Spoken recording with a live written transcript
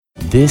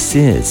This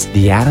is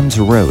the Adams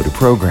Road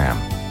program.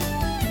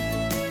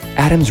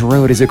 Adams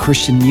Road is a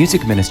Christian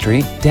music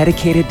ministry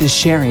dedicated to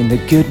sharing the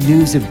good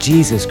news of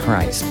Jesus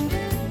Christ.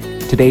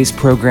 Today's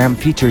program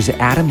features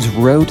Adams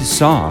Road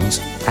songs,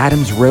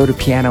 Adams Road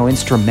piano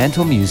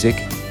instrumental music,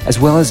 as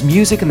well as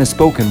music in the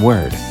spoken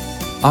word,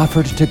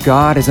 offered to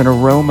God as an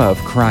aroma of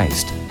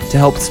Christ to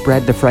help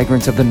spread the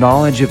fragrance of the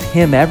knowledge of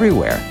Him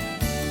everywhere.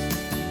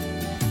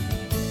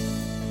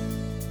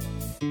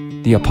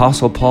 The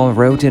Apostle Paul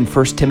wrote in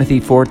 1 Timothy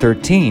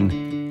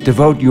 4:13,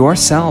 "Devote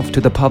yourself to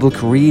the public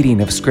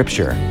reading of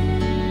Scripture."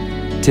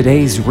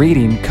 Today's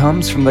reading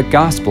comes from the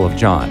Gospel of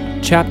John,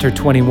 chapter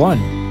 21.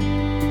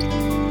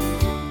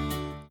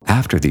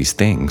 After these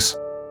things,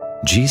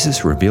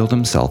 Jesus revealed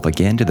himself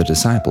again to the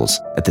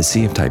disciples at the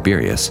Sea of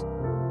Tiberias.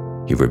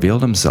 He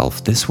revealed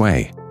himself this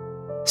way: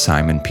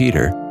 Simon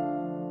Peter,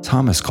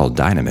 Thomas called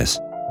Didymus,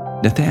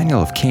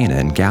 Nathanael of Cana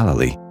in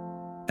Galilee,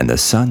 and the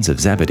sons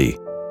of Zebedee,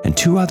 and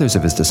two others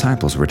of his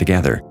disciples were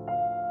together.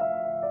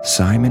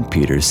 Simon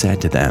Peter said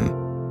to them,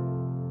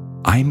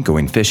 "I am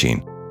going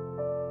fishing."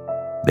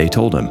 They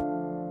told him,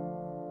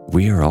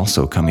 "We are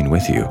also coming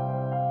with you."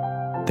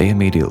 They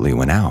immediately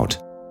went out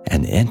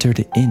and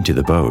entered into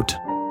the boat.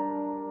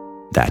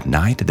 That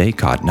night they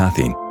caught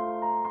nothing,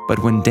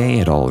 but when day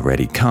had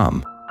already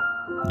come,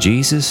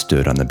 Jesus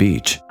stood on the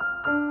beach.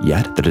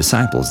 Yet the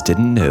disciples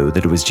didn't know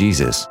that it was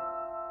Jesus.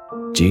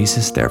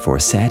 Jesus therefore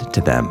said to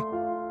them,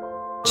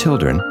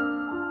 "Children,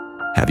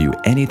 have you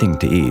anything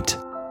to eat?"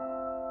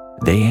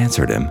 They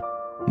answered him,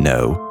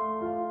 "No."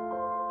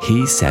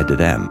 He said to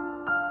them,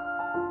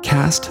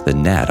 "Cast the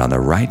net on the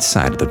right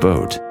side of the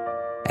boat,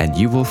 and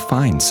you will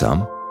find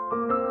some."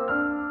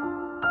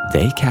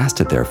 They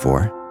cast it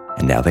therefore,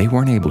 and now they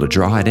weren't able to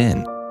draw it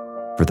in,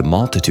 for the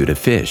multitude of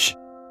fish.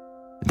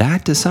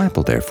 That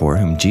disciple therefore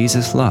whom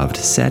Jesus loved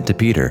said to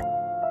Peter,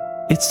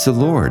 "It's the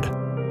Lord."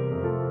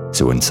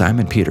 So when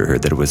Simon Peter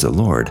heard that it was the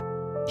Lord,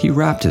 he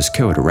wrapped his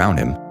coat around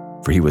him,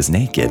 for he was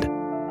naked,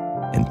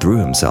 and threw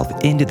himself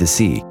into the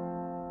sea.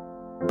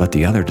 But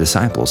the other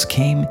disciples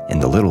came in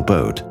the little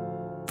boat,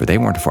 for they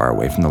weren't far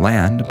away from the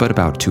land, but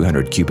about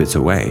 200 cubits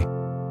away,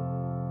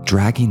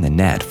 dragging the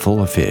net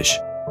full of fish.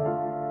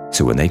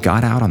 So when they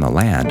got out on the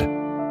land,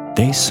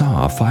 they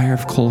saw a fire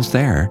of coals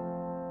there,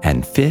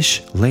 and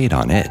fish laid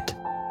on it,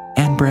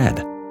 and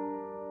bread.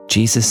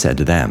 Jesus said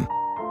to them,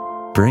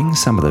 "Bring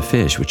some of the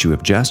fish which you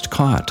have just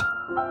caught."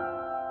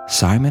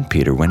 Simon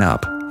Peter went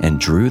up and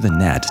drew the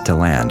net to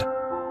land,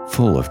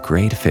 full of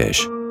great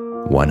fish,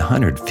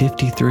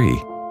 153,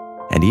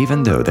 and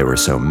even though there were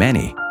so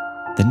many,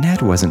 the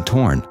net wasn't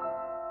torn.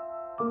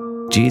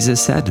 Jesus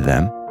said to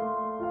them,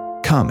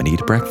 "Come and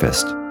eat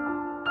breakfast."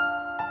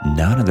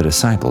 None of the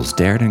disciples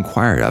dared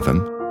inquire of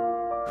him,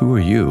 "Who are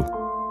you?"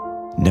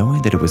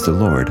 knowing that it was the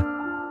Lord.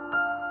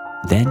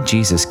 Then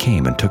Jesus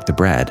came and took the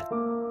bread,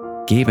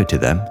 gave it to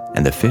them,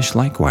 and the fish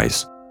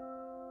likewise.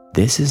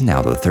 This is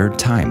now the third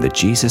time that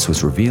Jesus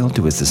was revealed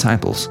to his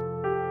disciples,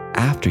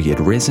 after he had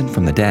risen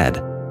from the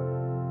dead.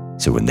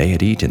 So when they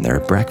had eaten their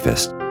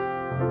breakfast,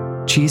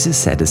 Jesus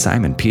said to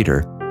Simon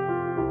Peter,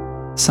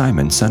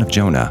 "Simon, son of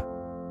Jonah,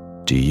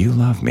 do you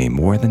love me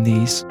more than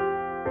these?"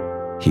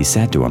 He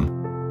said to him,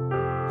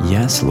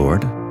 "Yes,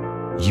 Lord,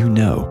 you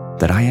know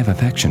that I have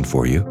affection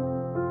for you."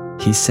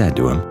 He said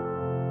to him,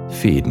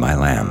 "Feed my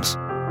lambs."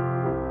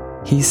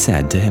 He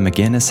said to him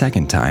again a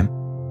second time,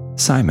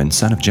 "Simon,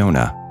 son of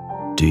Jonah,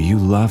 do you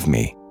love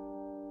me?"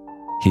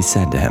 He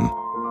said to him,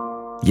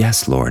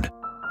 "Yes, Lord,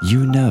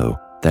 you know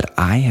that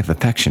I have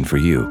affection for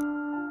you."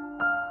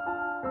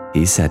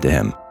 He said to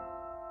him,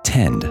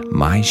 "Tend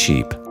my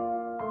sheep."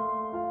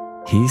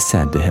 He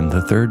said to him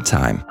the third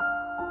time,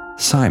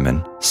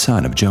 "Simon,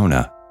 son of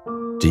Jonah,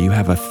 do you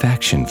have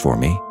affection for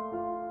me?"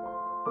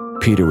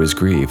 Peter was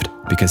grieved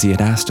because he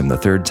had asked him the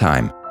third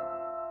time,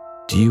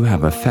 "Do you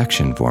have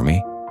affection for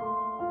me?"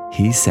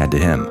 He said to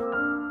him,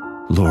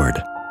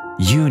 "Lord,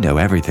 you know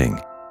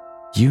everything.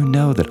 You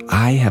know that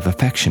I have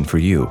affection for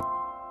you."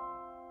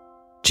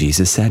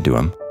 Jesus said to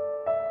him,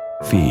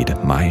 "Feed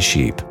my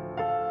sheep.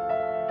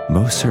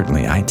 Most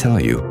certainly I tell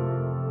you,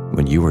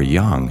 when you were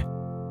young,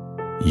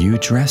 you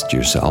dressed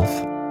yourself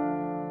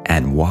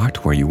and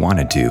walked where you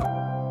wanted to.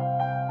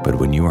 But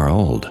when you are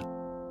old,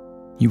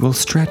 you will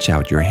stretch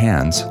out your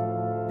hands,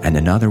 and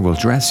another will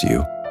dress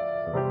you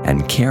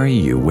and carry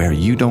you where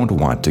you don't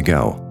want to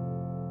go."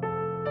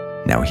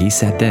 Now he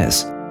said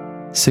this,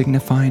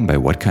 signifying by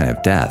what kind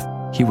of death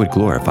he would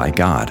glorify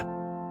God.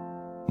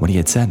 When he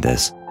had said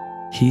this,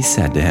 he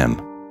said to him,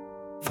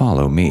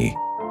 "Follow me."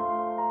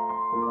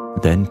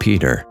 Then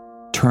Peter,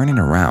 turning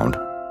around,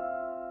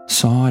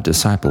 saw a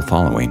disciple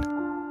following.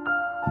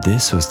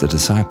 This was the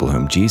disciple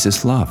whom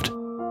Jesus loved,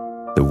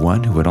 the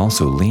one who had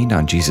also leaned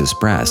on Jesus'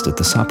 breast at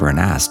the supper and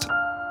asked,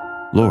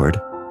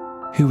 "Lord,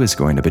 who is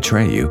going to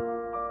betray you?"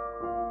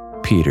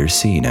 Peter,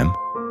 seeing him,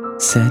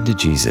 said to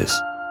Jesus,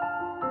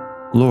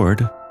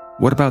 "Lord,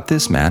 what about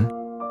this man?"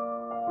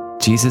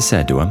 Jesus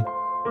said to him,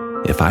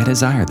 "If I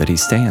desire that he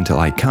stay until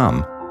I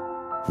come,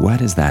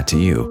 what is that to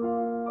you?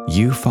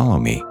 You follow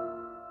me."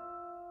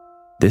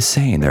 This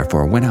saying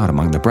therefore went out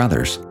among the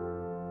brothers,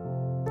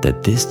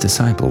 that this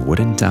disciple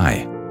wouldn't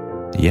die.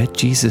 Yet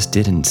Jesus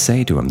didn't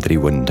say to him that he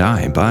wouldn't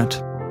die,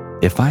 but,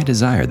 "If I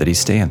desire that he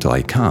stay until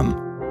I come,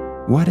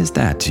 what is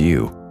that to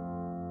you?"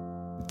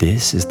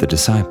 This is the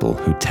disciple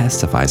who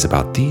testifies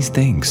about these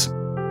things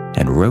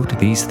and wrote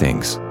these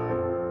things.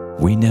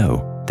 We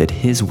know that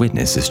his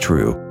witness is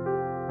true.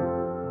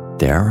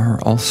 There are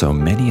also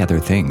many other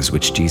things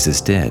which Jesus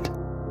did,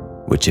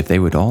 which if they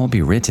would all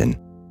be written,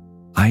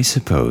 I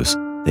suppose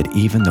that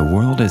even the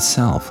world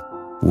itself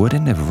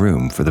wouldn't have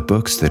room for the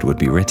books that would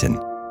be written.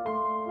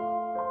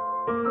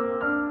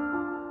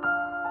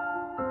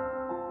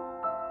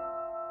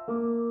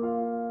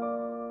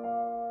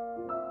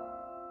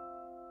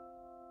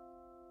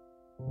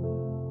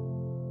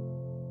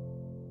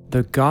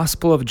 The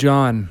Gospel of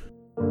John.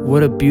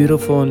 What a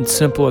beautiful and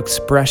simple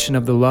expression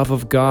of the love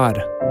of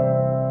God.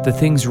 The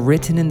things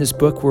written in this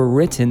book were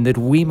written that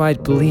we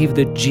might believe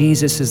that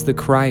Jesus is the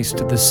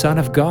Christ, the Son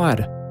of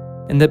God,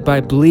 and that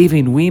by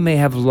believing we may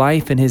have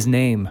life in his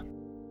name.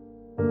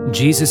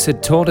 Jesus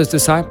had told his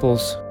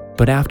disciples,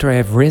 "But after I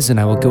have risen,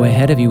 I will go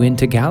ahead of you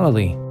into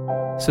Galilee."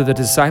 So the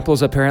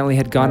disciples apparently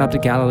had gone up to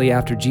Galilee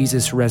after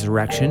Jesus'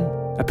 resurrection,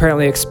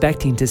 apparently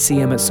expecting to see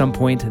him at some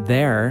point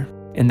there,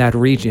 in that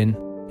region.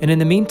 And in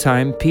the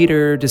meantime,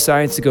 Peter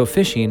decides to go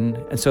fishing,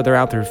 and so they're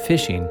out there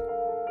fishing.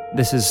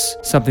 This is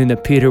something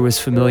that Peter was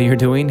familiar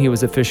doing. He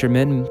was a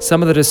fisherman.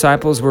 Some of the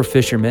disciples were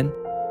fishermen,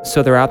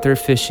 so they're out there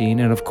fishing,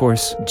 and of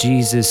course,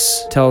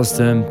 Jesus tells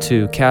them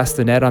to cast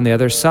the net on the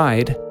other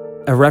side,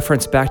 a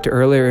reference back to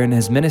earlier in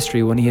his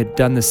ministry when he had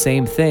done the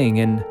same thing,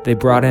 and they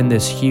brought in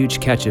this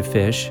huge catch of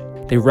fish.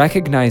 They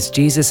recognized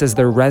Jesus as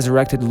their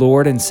resurrected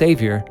Lord and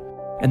Savior,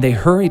 and they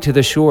hurry to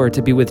the shore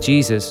to be with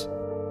Jesus.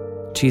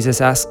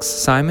 Jesus asks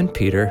Simon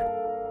Peter,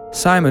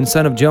 "Simon,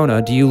 son of Jonah,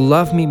 do you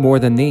love me more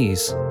than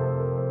these?"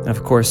 And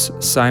of course,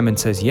 Simon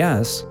says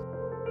yes.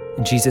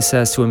 And Jesus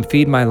says to him,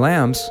 "Feed my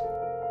lambs."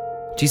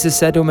 Jesus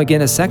said to him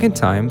again a second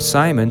time,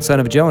 "Simon, son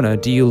of Jonah,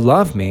 do you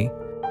love me?"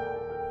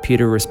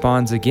 Peter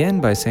responds again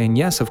by saying,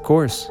 "Yes, of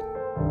course."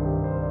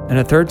 And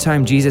a third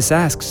time Jesus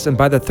asks, and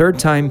by the third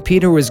time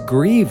Peter was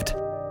grieved.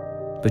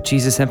 But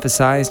Jesus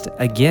emphasized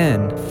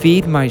again,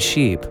 "Feed my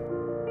sheep."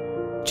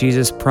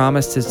 Jesus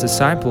promised his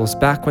disciples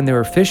back when they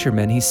were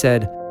fishermen, he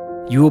said,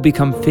 "You will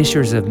become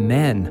fishers of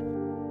men."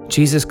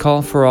 Jesus'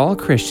 call for all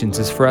Christians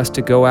is for us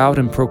to go out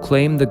and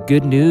proclaim the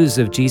good news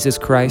of Jesus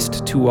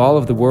Christ to all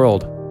of the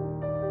world.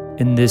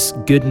 And this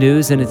good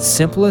news in its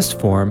simplest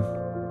form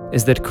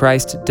is that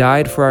Christ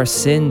died for our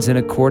sins in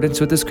accordance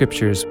with the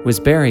Scriptures, was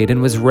buried,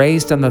 and was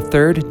raised on the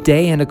third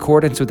day in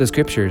accordance with the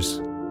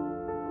Scriptures.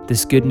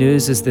 This good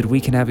news is that we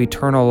can have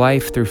eternal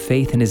life through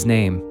faith in his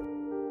name.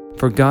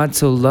 For God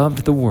so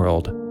loved the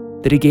world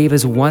that he gave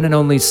his one and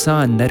only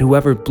Son, that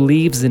whoever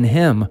believes in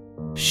him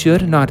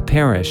should not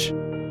perish,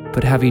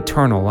 but have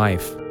eternal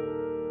life.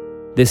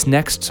 This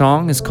next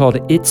song is called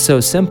 "It's So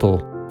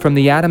Simple" from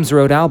the Adams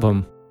Road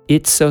album,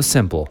 It's So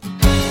Simple.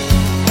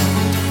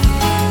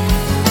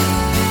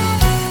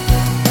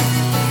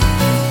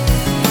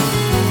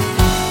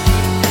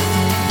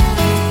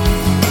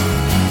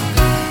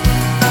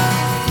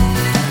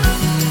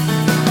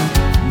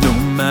 No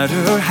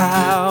matter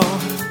how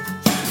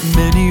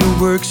many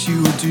works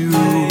you do,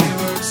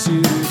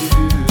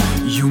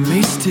 you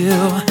may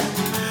still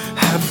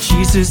have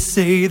Jesus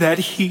say that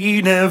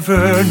he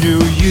never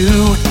knew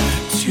you.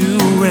 To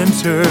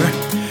enter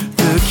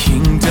the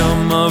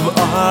kingdom of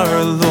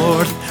our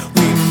Lord,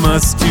 we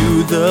must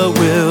do the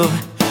will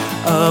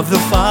of the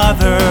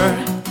Father.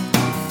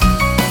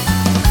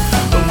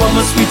 But what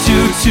must we do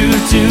to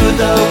do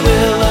the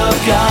will of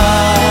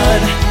God?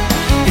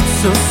 It's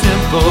so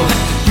simple.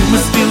 You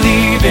must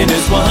believe in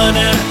his one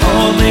and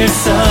only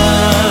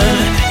Son,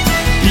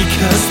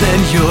 because then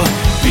you'll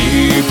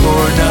be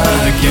born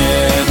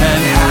again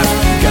and have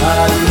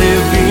God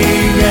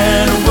living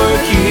and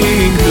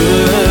working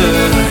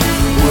good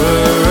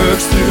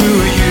works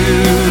through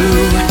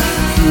you,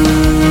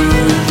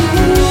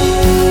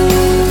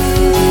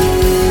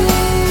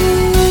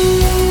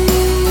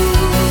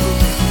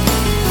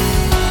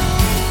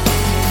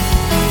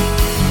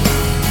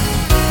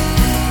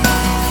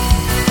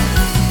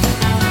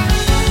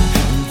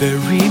 There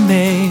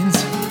remains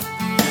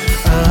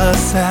a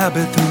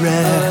Sabbath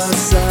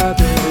rest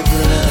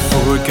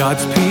for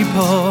God's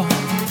people.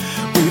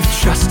 We've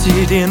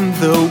trusted in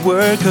the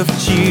work of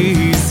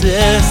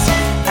Jesus.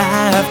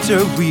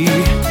 After we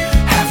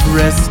have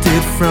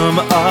rested from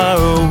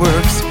our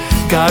works,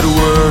 God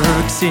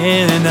works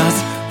in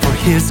us for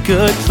his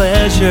good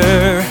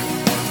pleasure.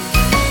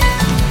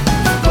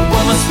 But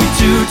what must we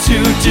do to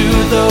do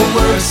the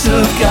works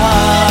of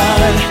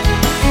God?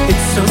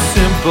 It's so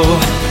simple.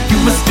 You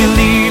must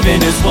believe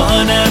in his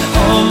one and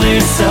only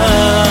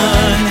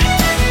Son,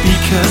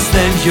 because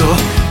then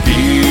you'll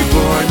be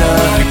born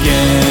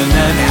again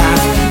and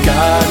have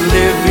God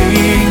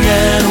living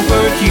and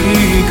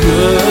working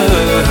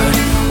good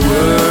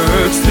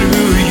works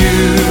through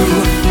you.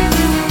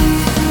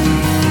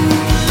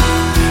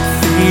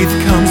 Faith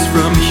comes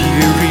from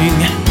hearing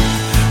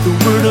the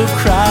word of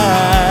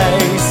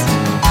Christ.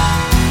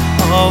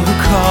 All who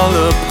call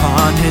upon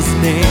upon his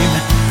name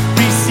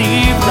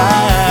receive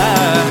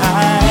life.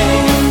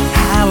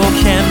 How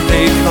can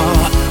they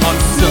call on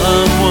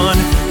someone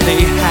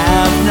they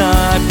have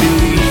not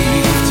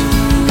believed,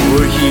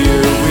 or hear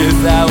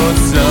without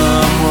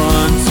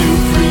someone to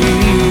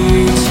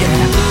preach?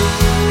 Yeah.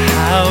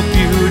 How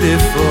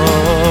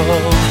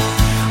beautiful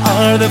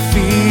are the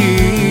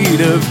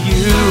feet of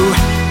you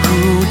who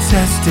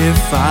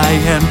testify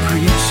and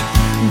preach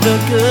the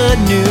good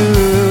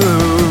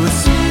news.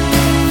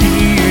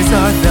 These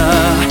are the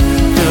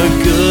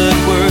good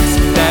works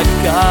that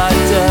God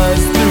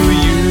does through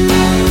you.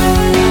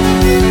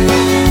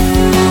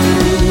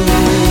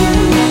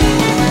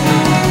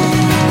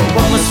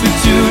 What must we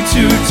do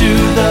to do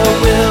the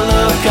will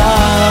of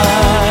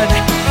God?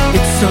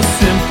 It's so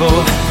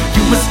simple.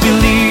 You must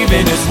believe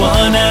in His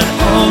one and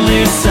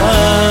only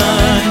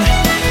Son,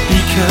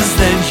 because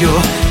then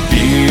you'll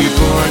be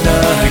born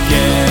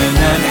again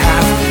and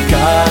have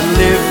God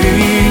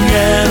living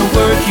and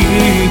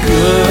working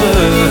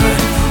good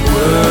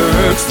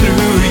works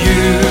through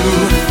you.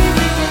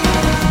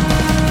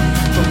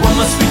 But what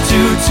must we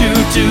do to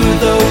do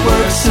the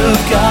works of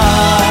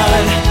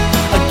God?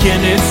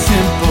 Again, it's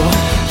simple.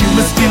 You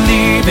must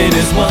believe in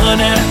His one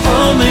and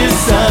only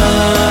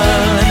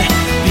Son,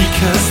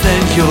 because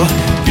then you'll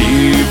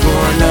be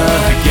born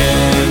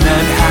again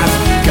and have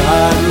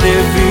God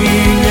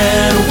living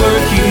and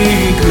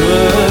working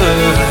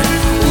good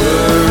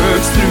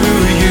works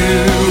through you,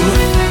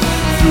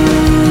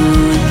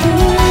 through you.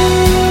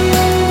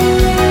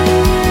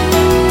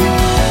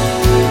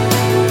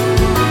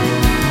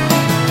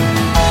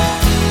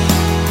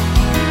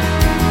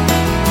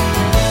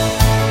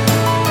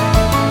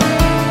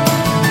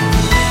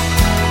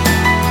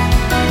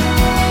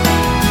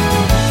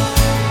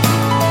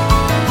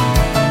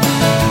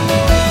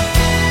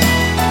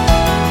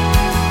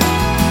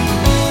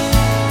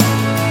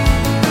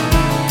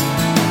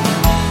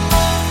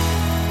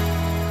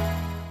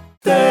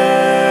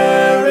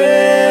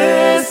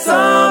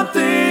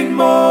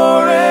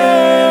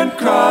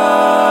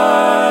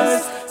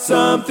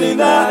 Something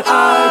that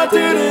I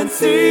didn't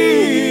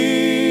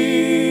see,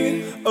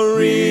 a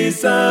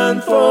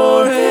reason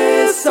for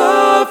His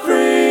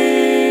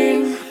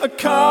suffering, a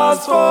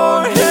cause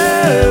for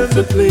Him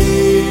to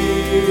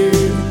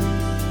plead.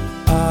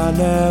 I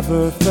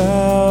never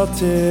felt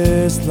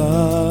His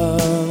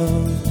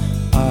love,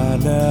 I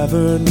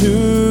never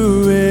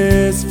knew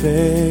His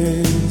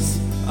face,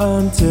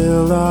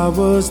 until I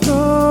was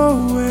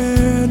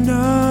nowhere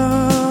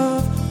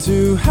enough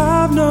to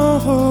have no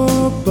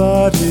hope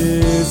but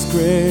His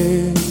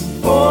grace.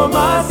 For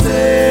my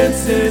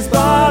sins His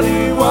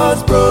body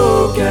was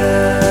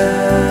broken,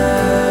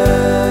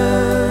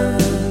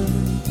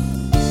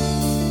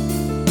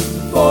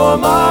 for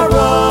my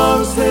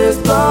wrongs His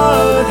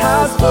blood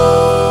has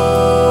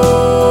flowed.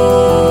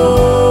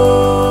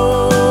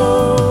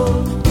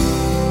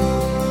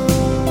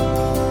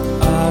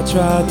 I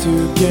tried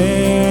to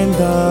gain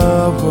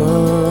the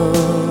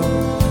world,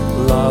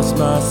 lost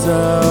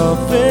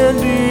myself in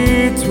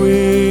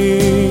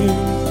between.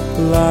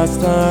 Last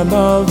time I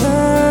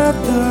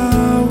left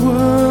the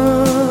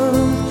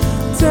world,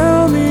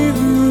 tell me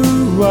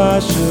who I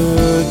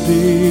should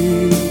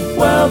be.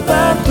 Wealth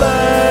and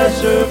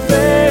pleasure,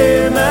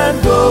 fame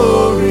and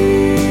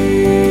glory,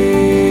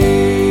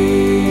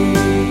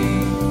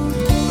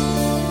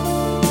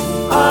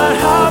 I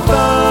have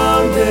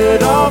found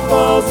it all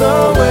falls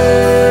away.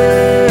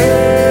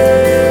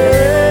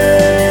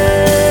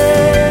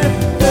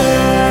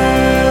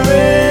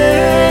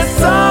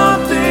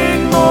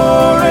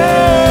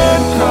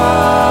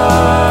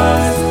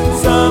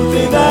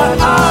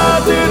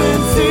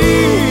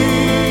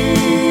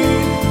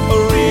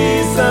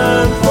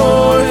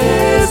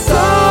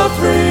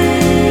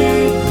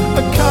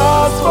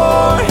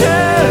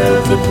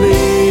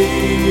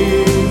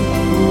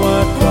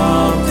 What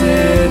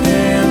prompted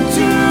Him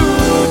to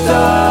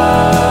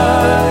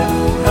die?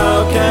 How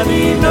can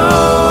He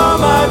know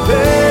my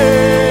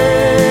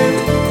pain?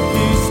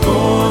 He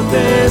scorned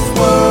this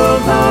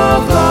world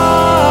of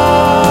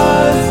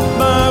lies,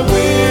 my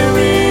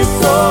weary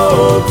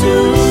soul to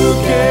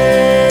gain.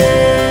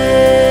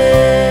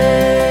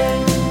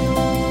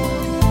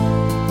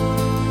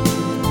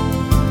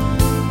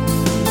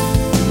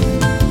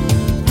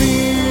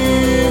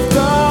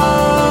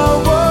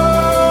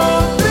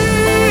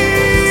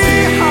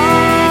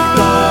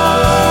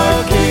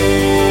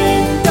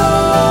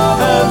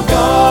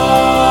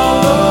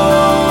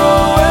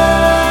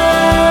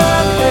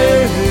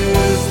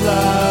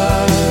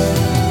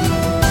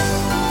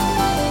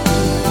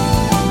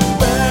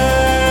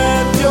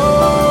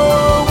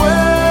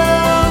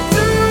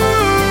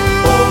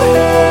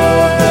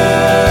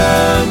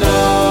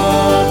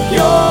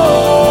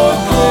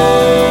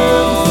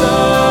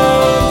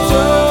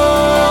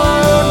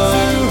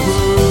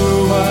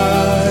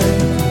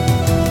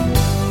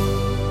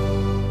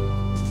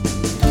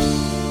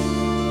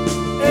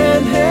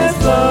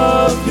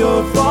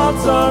 Your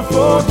faults are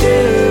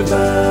forgiven.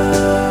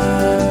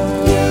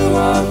 You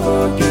are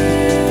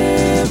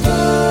forgiven.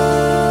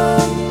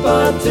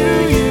 But do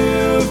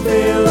you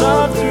feel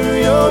love through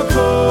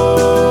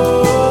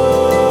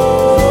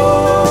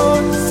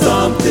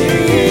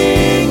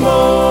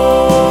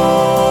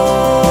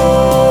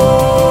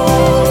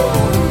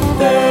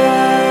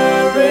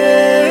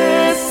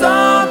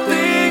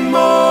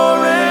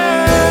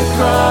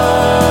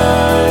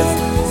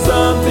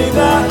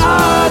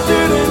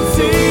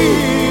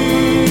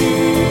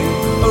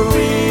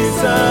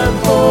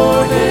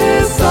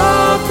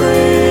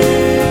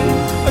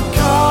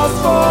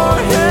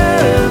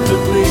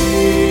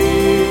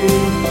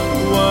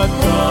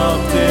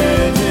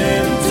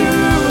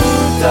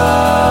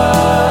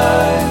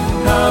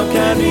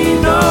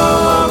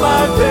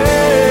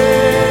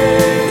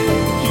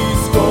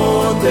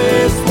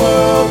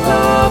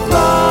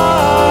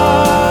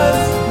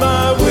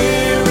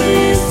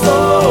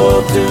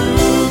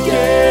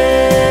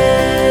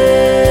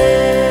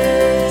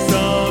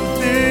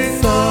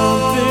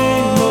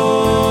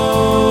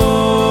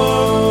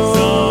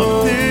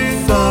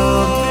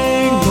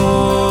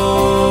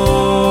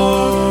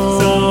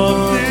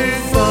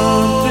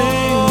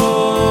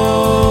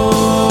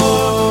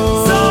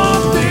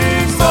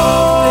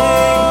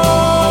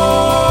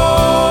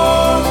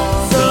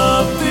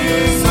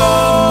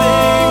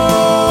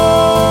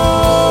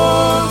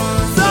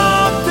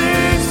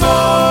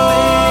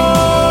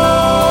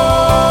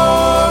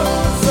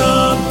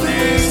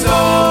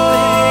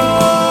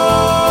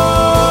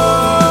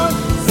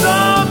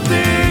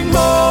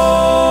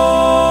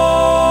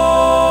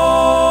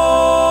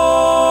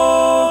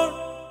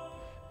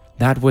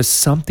That was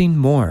something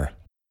more.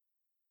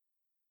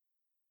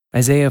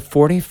 Isaiah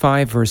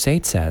 45 verse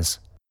 8 says,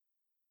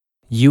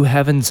 "You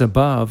heavens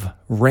above,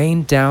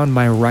 rain down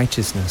my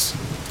righteousness.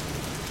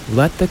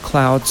 Let the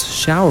clouds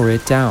shower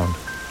it down.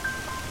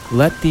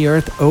 Let the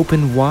earth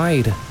open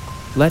wide.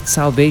 Let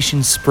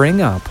salvation spring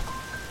up.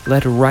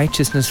 Let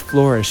righteousness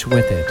flourish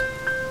with it.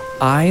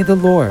 I, the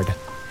Lord,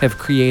 have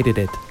created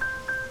it."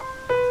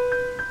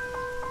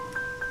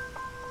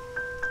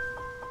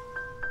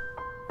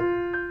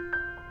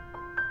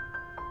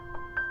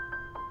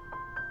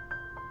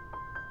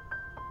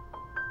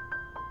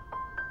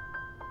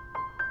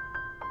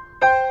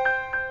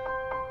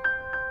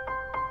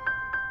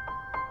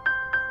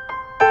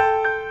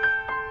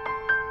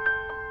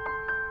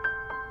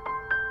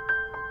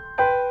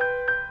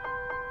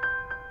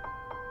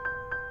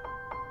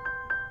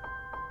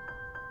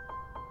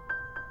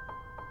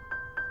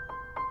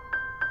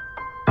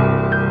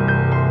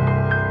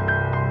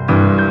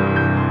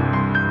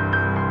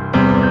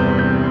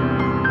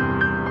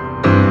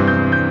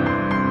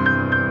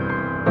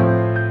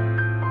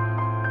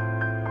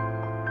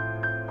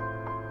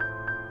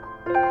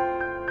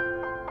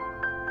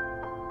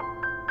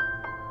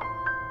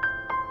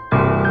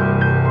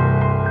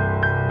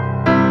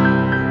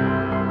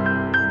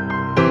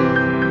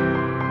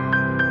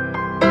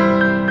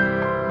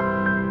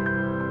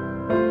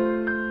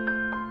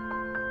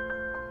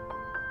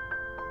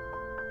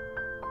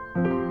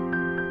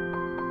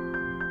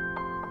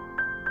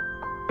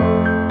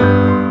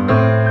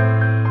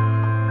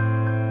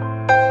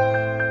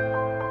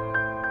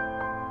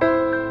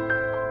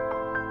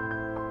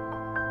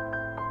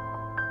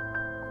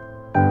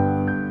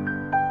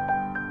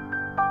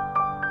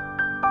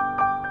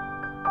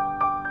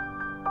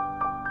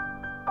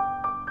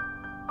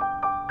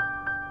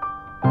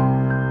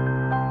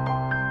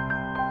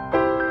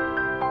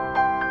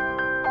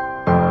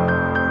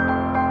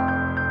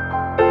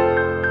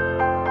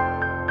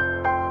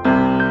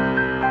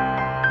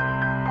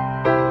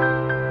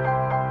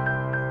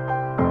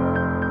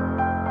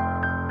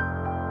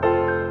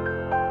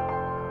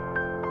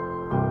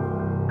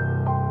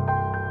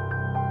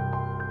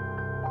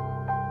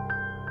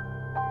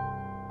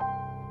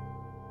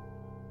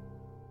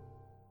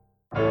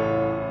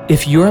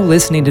 If you're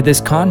listening to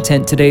this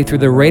content today through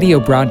the radio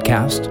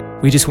broadcast,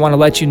 we just want to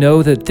let you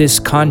know that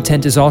this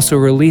content is also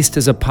released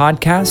as a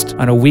podcast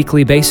on a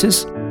weekly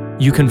basis.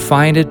 You can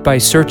find it by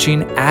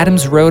searching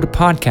Adams Road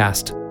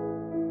Podcast.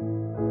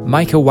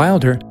 Micah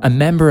Wilder, a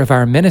member of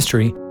our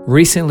ministry,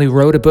 recently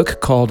wrote a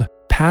book called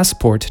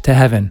Passport to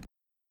Heaven.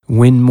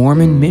 When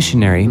Mormon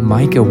missionary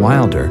Micah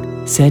Wilder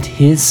set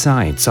his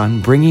sights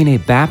on bringing a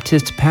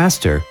Baptist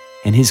pastor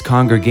and his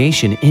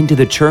congregation into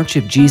the Church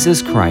of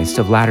Jesus Christ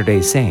of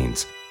Latter-day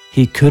Saints,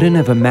 he couldn't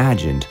have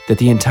imagined that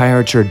the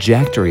entire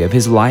trajectory of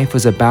his life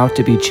was about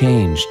to be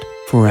changed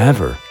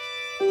forever.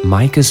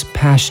 Micah's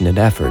passionate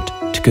effort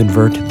to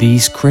convert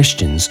these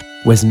Christians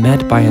was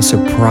met by a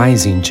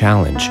surprising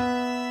challenge: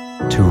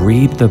 to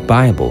read the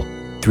Bible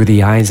through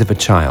the eyes of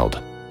a child,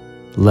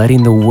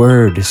 letting the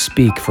Word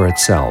speak for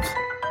itself.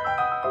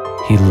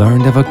 He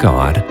learned of a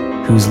God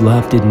whose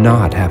love did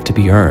not have to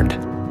be earned,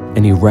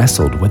 and he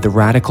wrestled with the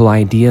radical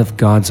idea of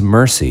God's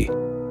mercy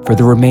for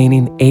the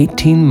remaining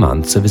 18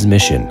 months of his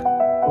mission.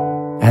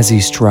 As he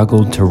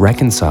struggled to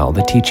reconcile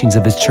the teachings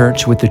of his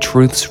church with the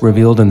truths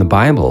revealed in the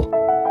Bible,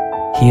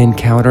 he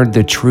encountered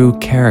the true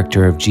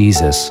character of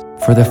Jesus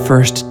for the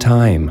first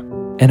time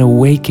and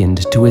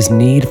awakened to his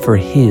need for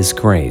his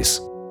grace.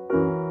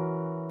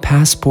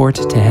 Passport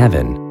to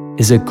Heaven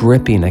is a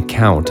gripping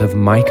account of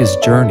Micah's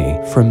journey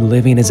from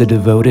living as a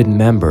devoted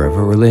member of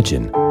a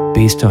religion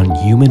based on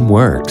human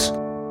works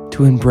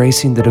to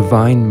embracing the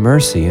divine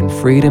mercy and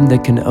freedom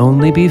that can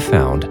only be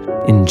found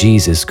in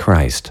Jesus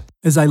Christ.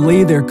 As I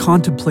lay there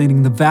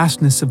contemplating the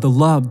vastness of the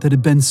love that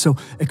had been so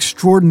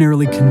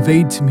extraordinarily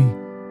conveyed to me,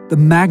 the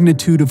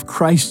magnitude of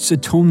Christ's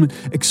atonement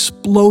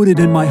exploded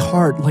in my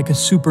heart like a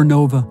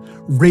supernova,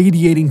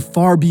 radiating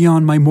far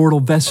beyond my mortal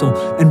vessel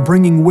and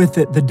bringing with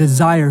it the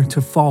desire to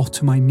fall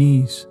to my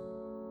knees.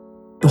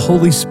 The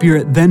Holy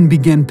Spirit then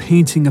began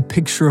painting a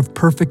picture of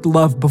perfect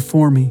love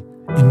before me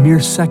in mere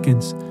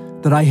seconds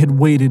that I had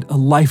waited a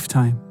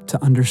lifetime to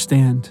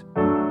understand.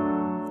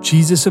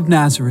 Jesus of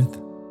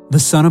Nazareth, the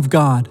Son of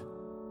God,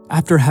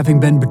 after having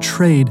been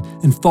betrayed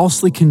and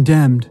falsely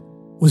condemned,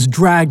 was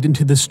dragged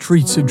into the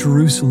streets of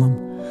Jerusalem,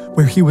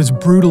 where he was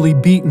brutally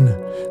beaten,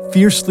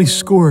 fiercely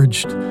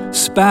scourged,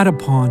 spat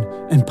upon,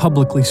 and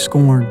publicly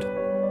scorned.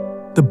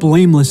 The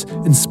blameless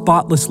and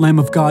spotless Lamb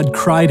of God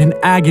cried in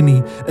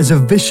agony as a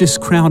vicious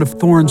crown of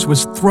thorns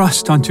was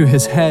thrust onto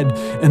his head,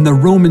 and the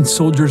Roman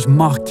soldiers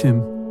mocked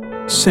him,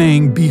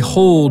 saying,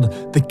 "Behold,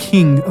 the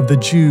King of the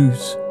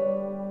Jews."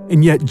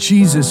 And yet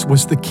Jesus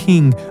was the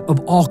King of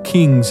all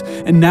kings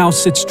and now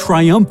sits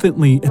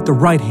triumphantly at the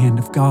right hand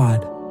of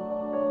God.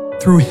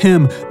 Through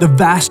him, the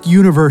vast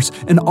universe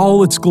and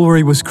all its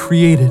glory was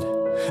created,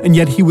 and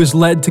yet he was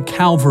led to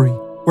Calvary,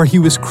 where he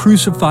was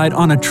crucified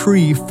on a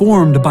tree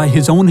formed by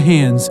his own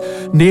hands,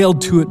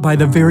 nailed to it by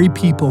the very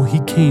people he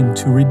came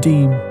to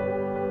redeem.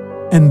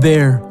 And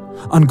there,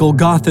 on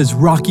Golgotha's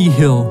rocky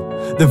hill,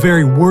 the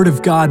very Word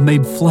of God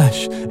made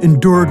flesh,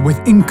 endured with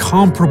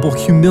incomparable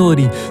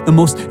humility the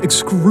most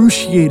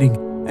excruciating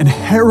and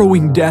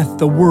harrowing death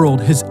the world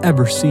has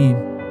ever seen.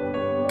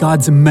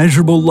 God's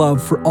immeasurable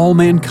love for all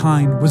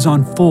mankind was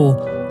on full,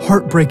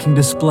 heartbreaking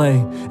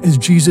display as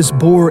Jesus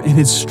bore in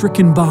his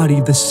stricken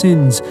body the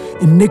sins,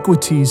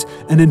 iniquities,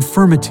 and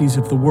infirmities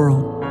of the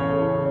world.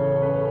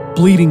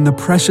 Bleeding the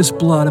precious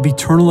blood of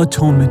eternal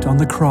atonement on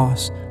the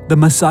cross, the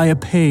Messiah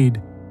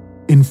paid,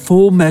 in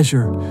full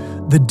measure,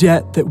 the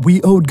debt that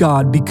we owed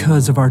God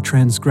because of our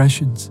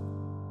transgressions.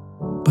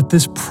 But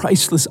this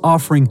priceless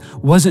offering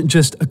wasn't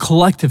just a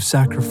collective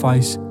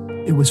sacrifice.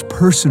 It was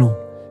personal.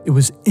 It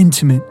was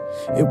intimate.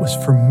 It was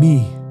for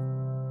me.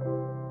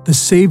 The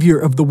Savior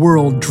of the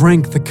world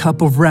drank the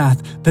cup of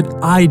wrath that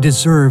I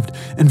deserved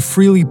and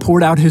freely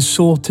poured out his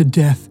soul to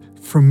death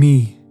for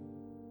me.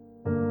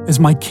 As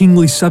my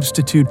kingly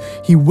substitute,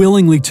 he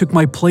willingly took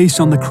my place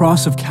on the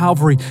cross of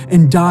Calvary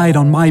and died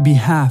on my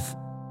behalf,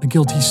 a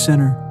guilty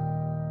sinner,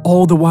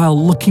 all the while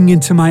looking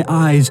into my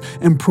eyes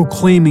and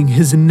proclaiming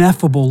his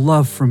ineffable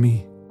love for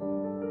me.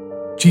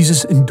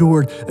 Jesus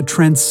endured a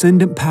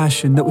transcendent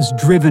passion that was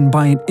driven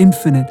by an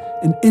infinite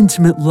and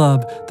intimate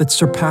love that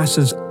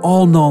surpasses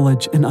all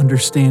knowledge and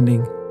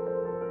understanding.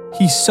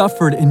 He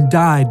suffered and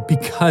died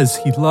because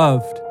he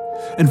loved,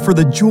 and for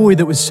the joy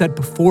that was set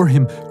before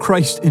him,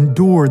 Christ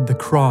endured the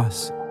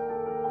cross.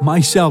 My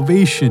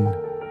salvation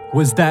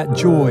was that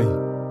joy.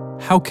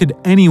 How could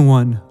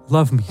anyone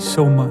love me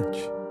so much?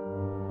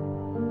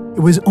 It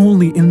was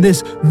only in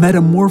this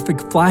metamorphic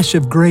flash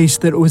of grace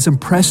that it was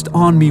impressed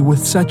on me with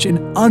such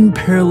an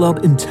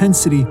unparalleled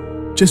intensity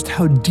just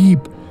how deep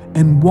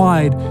and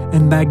wide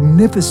and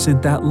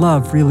magnificent that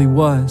love really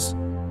was.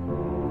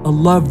 A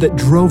love that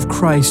drove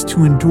Christ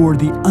to endure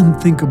the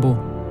unthinkable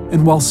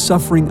and while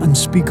suffering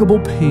unspeakable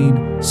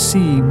pain,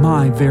 see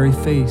my very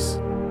face.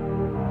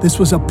 This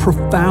was a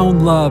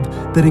profound love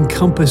that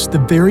encompassed the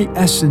very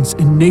essence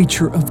and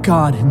nature of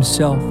God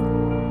himself.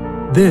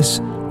 This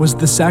was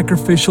the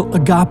sacrificial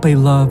agape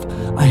love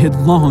I had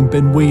long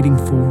been waiting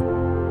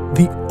for,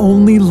 the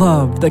only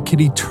love that could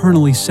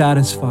eternally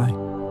satisfy.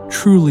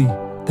 Truly,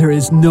 there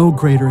is no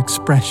greater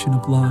expression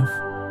of love.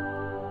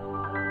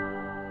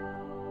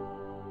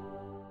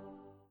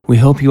 We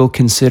hope you'll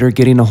consider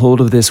getting a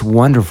hold of this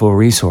wonderful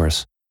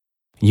resource.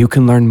 You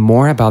can learn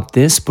more about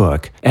this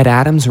book at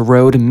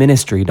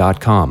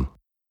adamsroadministry.com.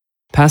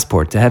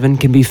 Passport to Heaven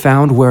can be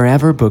found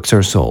wherever books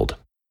are sold.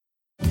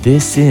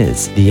 This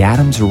is the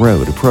Adams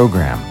Road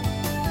program.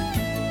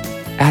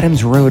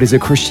 Adams Road is a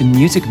Christian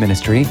music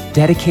ministry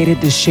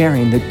dedicated to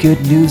sharing the good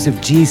news of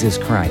Jesus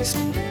Christ.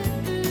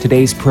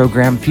 Today's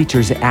program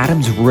features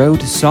Adams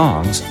Road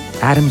songs,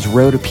 Adams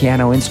Road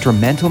piano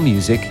instrumental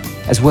music,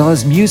 as well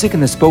as music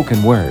in the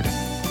spoken word,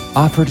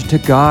 offered to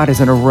God as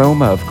an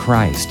aroma of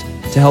Christ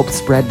to help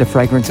spread the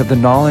fragrance of the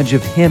knowledge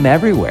of Him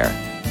everywhere.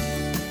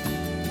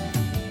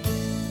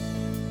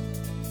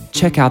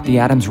 Check out the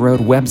Adams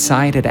Road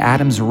website at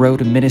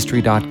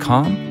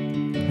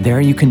adamsroadministry.com. There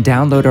you can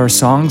download our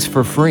songs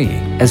for free,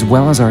 as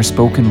well as our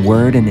spoken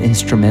word and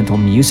instrumental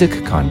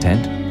music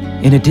content.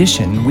 In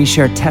addition, we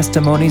share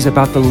testimonies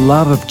about the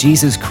love of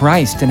Jesus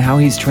Christ and how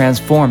He's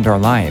transformed our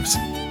lives.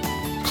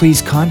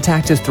 Please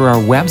contact us through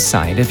our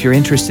website if you're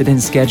interested in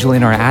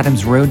scheduling our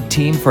Adams Road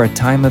team for a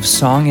time of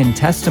song and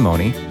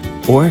testimony,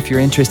 or if you're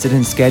interested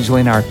in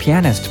scheduling our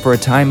pianist for a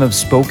time of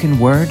spoken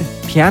word,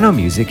 piano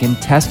music,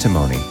 and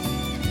testimony.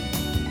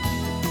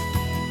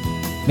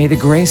 May the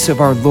grace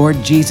of our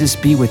Lord Jesus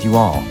be with you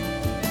all.